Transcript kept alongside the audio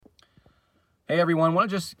Hey everyone, want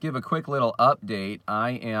to just give a quick little update.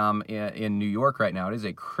 I am in New York right now. It is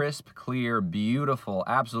a crisp, clear, beautiful,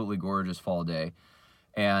 absolutely gorgeous fall day,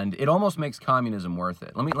 and it almost makes communism worth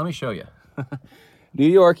it. Let me show you. New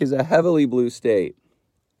York is a heavily blue state,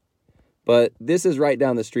 but this is right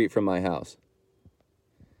down the street from my house.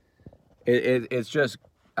 It's just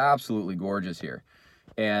absolutely gorgeous here,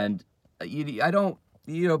 and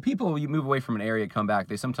people, you move away from an area, come back,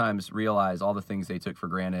 they sometimes realize all the things they took for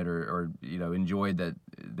granted or enjoyed that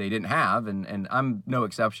they didn't have, and I'm no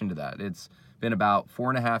exception to that. It's been about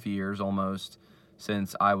 4.5 years almost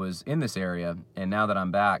since I was in this area, and now that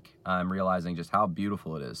I'm back, I'm realizing just how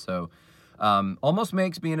beautiful it is. So almost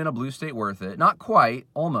makes being in a blue state worth it. Not quite,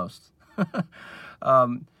 almost.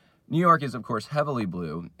 New York is, of course, heavily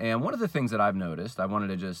blue, and one of the things that I've noticed, I wanted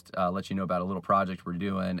to just let you know about a little project we're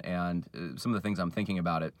doing and some of the things I'm thinking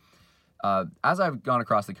about it. As I've gone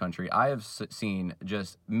across the country, I have seen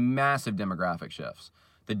just massive demographic shifts.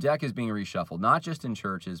 The deck is being reshuffled, not just in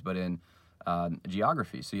churches, but in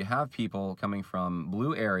geography. So you have people coming from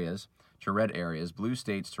blue areas to red areas, blue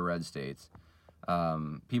states to red states,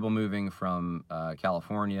 people moving from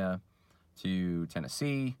California to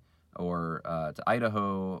Tennessee, or to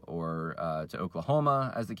Idaho, or to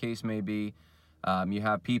Oklahoma, as the case may be. You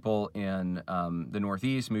have people in the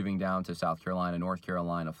Northeast moving down to South Carolina, North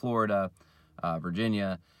Carolina, Florida,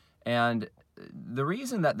 Virginia. And the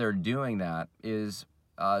reason that they're doing that is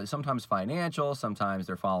sometimes financial, sometimes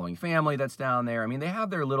they're following family that's down there. I mean, they have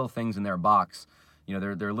their little things in their box,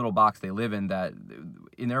 their little box they live in that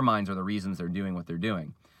in their minds are the reasons they're doing what they're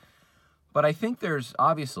doing. But I think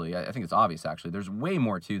I think it's obvious actually, there's way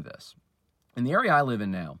more to this. In the area I live in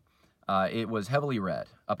now, it was heavily red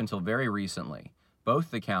up until very recently. Both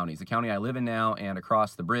the counties, the county I live in now and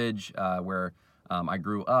across the bridge where I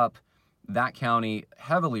grew up, that county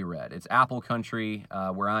heavily red. It's apple country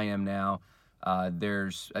where I am now.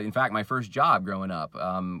 In fact, my first job growing up,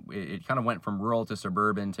 it kind of went from rural to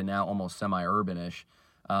suburban to now almost semi-urbanish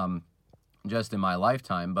just in my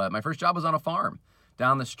lifetime. But my first job was on a farm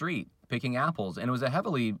down the street, picking apples, and it was a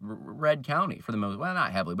heavily red county for the most, well,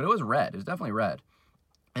 not heavily, but it was red. It was definitely red.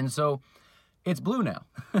 And so it's blue now.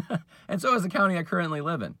 And so is the county I currently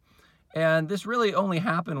live in. And this really only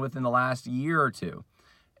happened within the last year or two.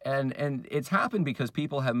 And it's happened because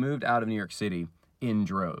people have moved out of New York City in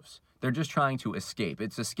droves. They're just trying to escape.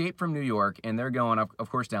 It's escape from New York, and they're going, of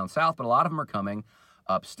course, down south, but a lot of them are coming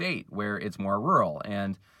upstate where it's more rural.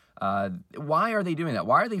 And why are they doing that?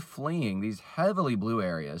 Why are they fleeing these heavily blue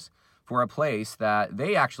areas for a place that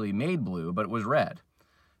they actually made blue, but it was red?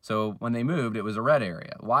 So when they moved, it was a red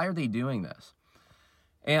area. Why are they doing this?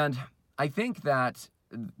 And I think that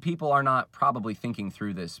people are not probably thinking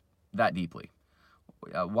through this that deeply.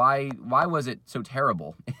 Why was it so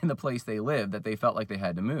terrible in the place they lived that they felt like they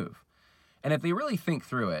had to move? And if they really think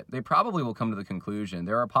through it, they probably will come to the conclusion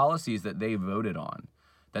there are policies that they voted on,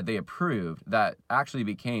 that they approved, that actually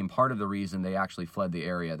became part of the reason they actually fled the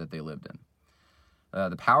area that they lived in.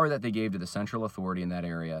 The power that they gave to the central authority in that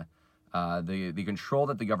area, the control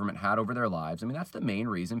that the government had over their lives, I mean, that's the main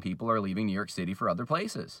reason people are leaving New York City for other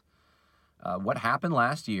places. What happened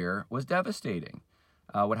last year was devastating.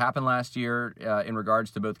 What happened last year in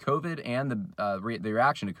regards to both COVID and the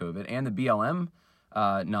reaction to COVID and the BLM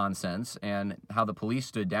nonsense and how the police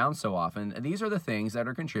stood down so often, these are the things that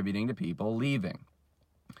are contributing to people leaving.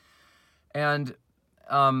 And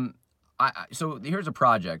so here's a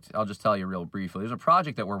project. I'll just tell you real briefly. There's a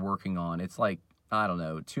project that we're working on. It's like, I don't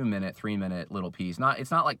know, 2-minute, 3-minute little piece.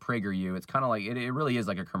 It's not like PragerU. It's kind of like, it really is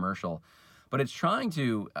like a commercial. But it's trying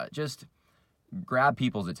to just grab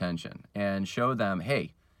people's attention and show them,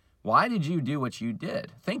 hey, why did you do what you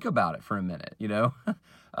did? Think about it for a minute,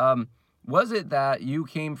 Was it that you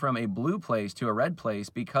came from a blue place to a red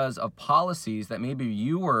place because of policies that maybe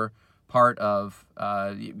you were part of,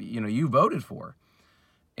 you voted for?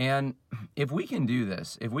 And if we can do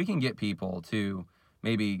this, if we can get people to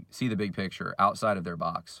maybe see the big picture outside of their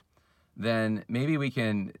box, then maybe we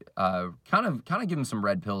can kind of give them some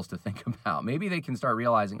red pills to think about. Maybe they can start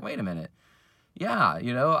realizing, wait a minute, yeah,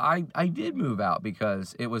 I did move out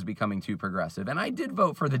because it was becoming too progressive, and I did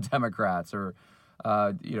vote for the Democrats, or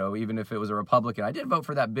even if it was a Republican, I did vote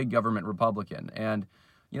for that big government Republican, and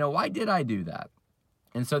why did I do that?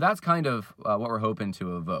 And so that's kind of what we're hoping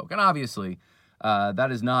to evoke. And obviously,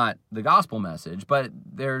 that is not the gospel message, but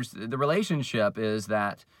the relationship is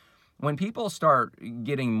that when people start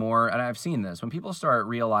getting more, and I've seen this, when people start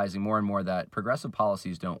realizing more and more that progressive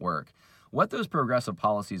policies don't work, what those progressive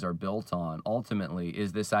policies are built on ultimately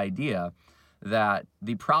is this idea that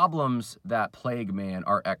the problems that plague man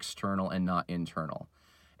are external and not internal.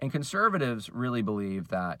 And conservatives really believe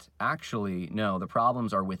that actually, no, the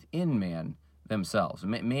problems are within man themselves.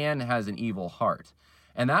 Man has an evil heart.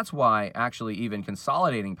 And that's why actually even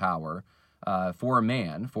consolidating power for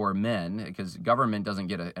men, because government doesn't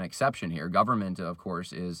get an exception here. Government, of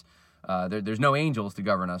course, is, there's no angels to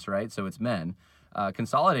govern us, right? So it's men.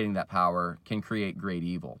 Consolidating that power can create great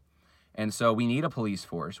evil. And so we need a police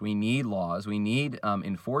force, we need laws, we need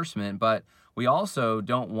enforcement, but we also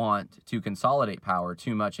don't want to consolidate power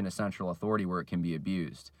too much in a central authority where it can be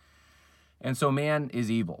abused. And so man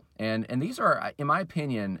is evil. And these are, in my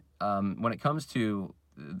opinion, when it comes to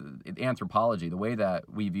anthropology, the way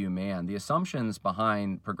that we view man, the assumptions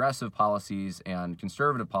behind progressive policies and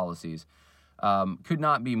conservative policies could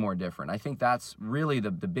not be more different. I think that's really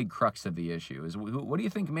the big crux of the issue is what do you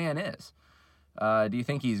think man is? Do you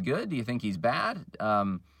think he's good? Do you think he's bad?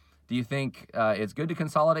 Do you think it's good to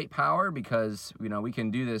consolidate power because, we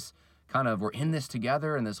can do this we're in this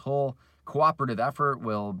together and this whole cooperative effort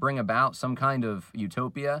will bring about some kind of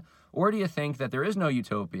utopia? Or do you think that there is no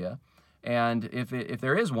utopia? And if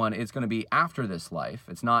there is one, it's going to be after this life.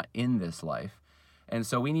 It's not in this life. And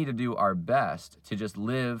so we need to do our best to just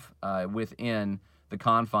live within the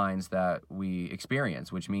confines that we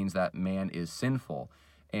experience, which means that man is sinful.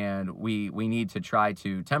 And we need to try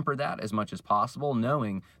to temper that as much as possible,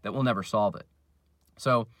 knowing that we'll never solve it.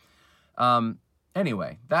 So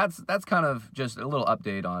anyway, that's kind of just a little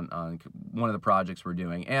update on one of the projects we're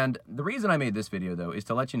doing. And the reason I made this video, though, is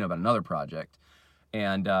to let you know about another project.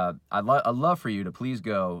 And I'd love for you to please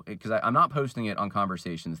go, because I'm not posting it on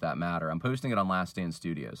Conversations That Matter. I'm posting it on Last Stand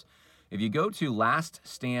Studios. If you go to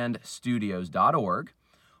laststandstudios.org,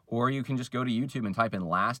 or you can just go to YouTube and type in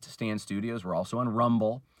Last Stand Studios. We're also on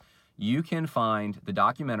Rumble. You can find the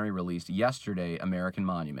documentary released yesterday, American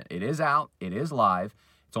Monument. It is out. It is live.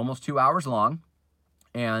 It's almost 2 hours long.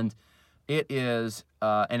 And it is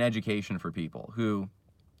an education for people who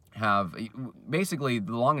have, basically,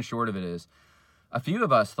 the long and short of it is, a few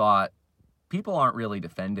of us thought people aren't really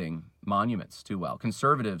defending monuments too well.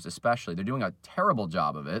 Conservatives especially. They're doing a terrible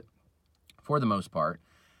job of it, for the most part.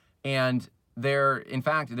 And they're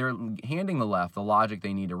handing the left the logic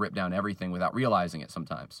they need to rip down everything without realizing it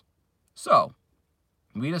sometimes. So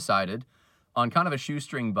we decided on kind of a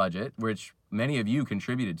shoestring budget, which many of you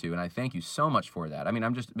contributed to, and I thank you so much for that. I mean,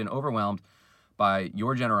 I've just been overwhelmed by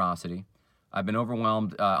your generosity. I've been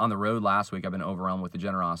overwhelmed on the road last week. I've been overwhelmed with the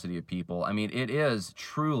generosity of people. I mean, it is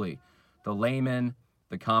truly the laymen,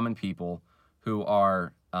 the common people who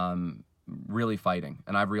are really fighting.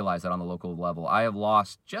 And I've realized that on the local level. I have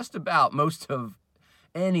lost just about most of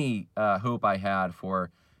any hope I had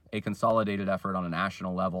for a consolidated effort on a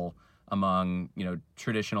national level among,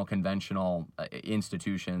 traditional, conventional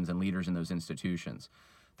institutions and leaders in those institutions.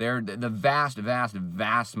 They're the vast, vast,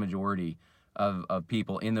 vast majority of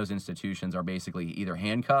people in those institutions are basically either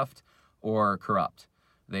handcuffed or corrupt.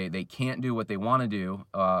 They can't do what they want to do,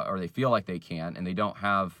 or they feel like they can, and they don't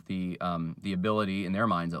have the ability, in their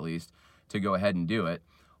minds at least, to go ahead and do it,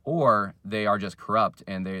 or they are just corrupt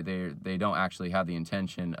and they don't actually have the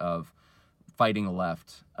intention of fighting the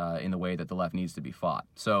left in the way that the left needs to be fought.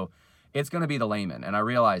 So it's going to be the laymen, and I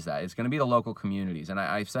realize that. It's going to be the local communities, and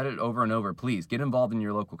I've said it over and over. Please, get involved in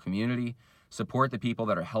your local community. Support the people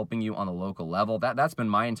that are helping you on the local level. That's been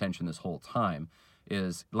my intention this whole time,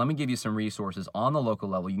 is let me give you some resources on the local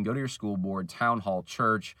level. You can go to your school board, town hall,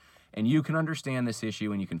 church, and you can understand this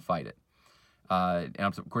issue and you can fight it. And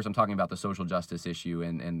of course, I'm talking about the social justice issue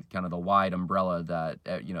and kind of the wide umbrella that,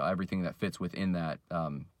 everything that fits within that,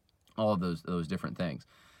 all of those different things.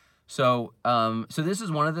 So this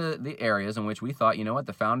is one of the areas in which we thought,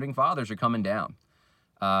 the founding fathers are coming down.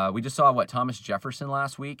 We just saw Thomas Jefferson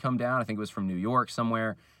last week come down. I think it was from New York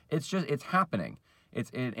somewhere. It's happening.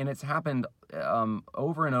 It's happened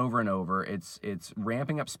over and over and over. It's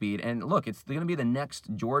ramping up speed. And look, it's going to be the next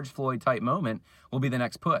George Floyd type moment will be the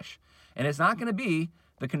next push. And it's not going to be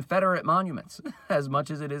the Confederate monuments as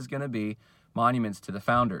much as it is going to be monuments to the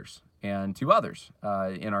founders and to others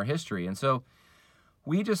in our history. And so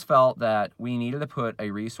we just felt that we needed to put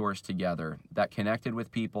a resource together that connected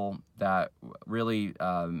with people, that really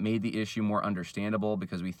made the issue more understandable,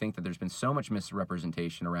 because we think that there's been so much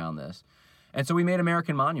misrepresentation around this. And so we made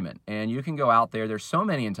American Monument. And you can go out there. There's so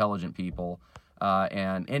many intelligent people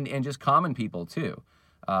and just common people too.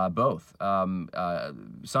 Both.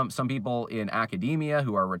 Some people in academia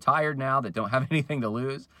who are retired now that don't have anything to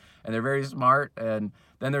lose, and they're very smart. And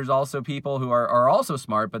then there's also people who are also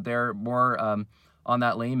smart, but they're more on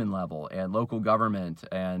that layman level, and local government,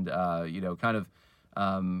 and they've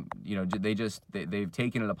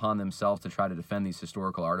taken it upon themselves to try to defend these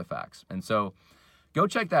historical artifacts. And so go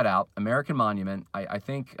check that out, American Monument. I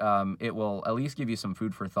think it will at least give you some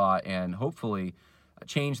food for thought and hopefully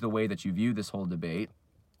change the way that you view this whole debate.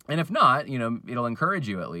 And if not, it'll encourage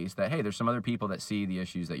you at least that, hey, there's some other people that see the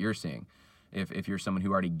issues that you're seeing, if you're someone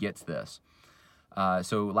who already gets this.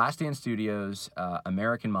 So Last Stand Studios,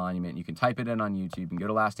 American Monument, you can type it in on YouTube. You can go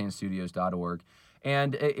to laststandstudios.org.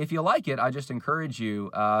 And if you like it, I just encourage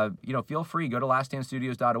you, feel free, go to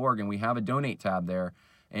laststandstudios.org, and we have a donate tab there,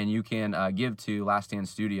 and you can give to Last Stand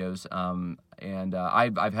Studios.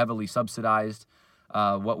 I've heavily subsidized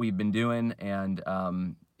what we've been doing, and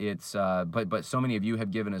but so many of you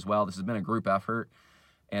have given as well. This has been a group effort,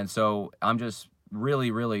 and so I'm just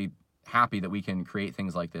really, really happy that we can create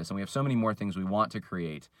things like this, and we have so many more things we want to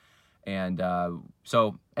create. And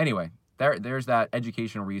so anyway, there's that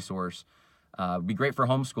educational resource. Be great for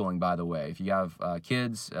homeschooling, by the way. If you have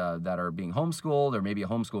kids that are being homeschooled, or maybe a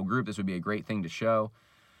homeschool group, this would be a great thing to show.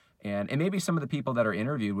 And maybe some of the people that are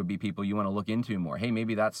interviewed would be people you want to look into more. Hey,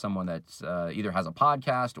 maybe that's someone that's either has a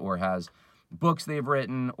podcast or has books they've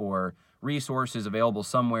written or resources available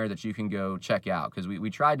somewhere that you can go check out. Because we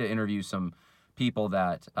tried to interview some people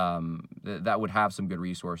that would have some good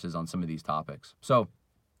resources on some of these topics. So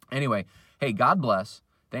anyway, hey, God bless.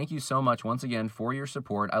 Thank you so much once again for your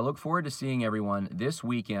support. I look forward to seeing everyone this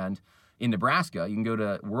weekend in Nebraska. You can go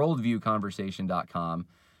to worldviewconversation.com,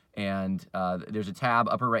 and there's a tab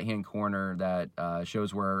upper right-hand corner that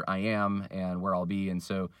shows where I am and where I'll be. And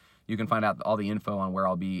so you can find out all the info on where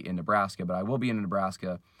I'll be in Nebraska. But I will be in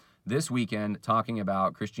Nebraska this weekend talking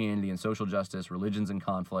about Christianity and social justice, religions and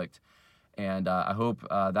conflict. And I hope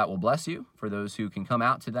that will bless you for those who can come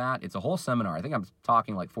out to that. It's a whole seminar. I think I'm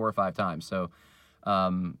talking like 4 or 5 times. So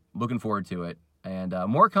looking forward to it. And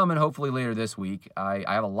more coming hopefully later this week. I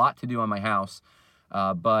have a lot to do on my house,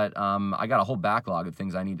 but I got a whole backlog of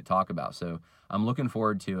things I need to talk about. So I'm looking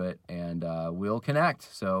forward to it, and we'll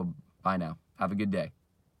connect. So bye now. Have a good day.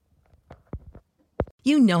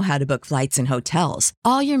 You know how to book flights and hotels.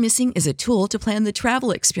 All you're missing is a tool to plan the travel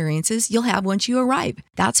experiences you'll have once you arrive.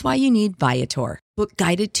 That's why you need Viator. Book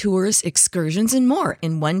guided tours, excursions, and more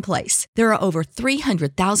in one place. There are over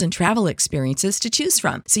 300,000 travel experiences to choose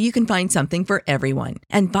from, so you can find something for everyone.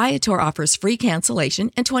 And Viator offers free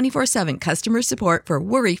cancellation and 24/7 customer support for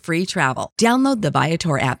worry-free travel. Download the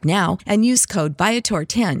Viator app now and use code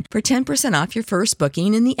Viator10 for 10% off your first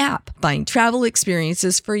booking in the app. Find travel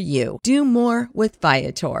experiences for you. Do more with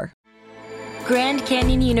Viator. Grand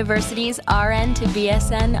Canyon University's RN to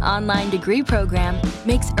BSN online degree program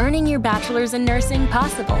makes earning your bachelor's in nursing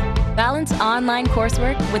possible. Balance online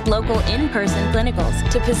coursework with local in-person clinicals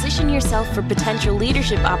to position yourself for potential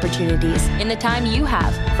leadership opportunities in the time you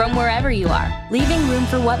have from wherever you are, leaving room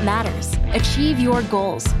for what matters. Achieve your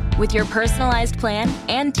goals with your personalized plan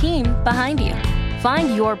and team behind you.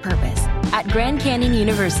 Find your purpose at Grand Canyon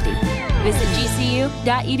University. Visit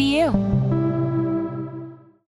gcu.edu.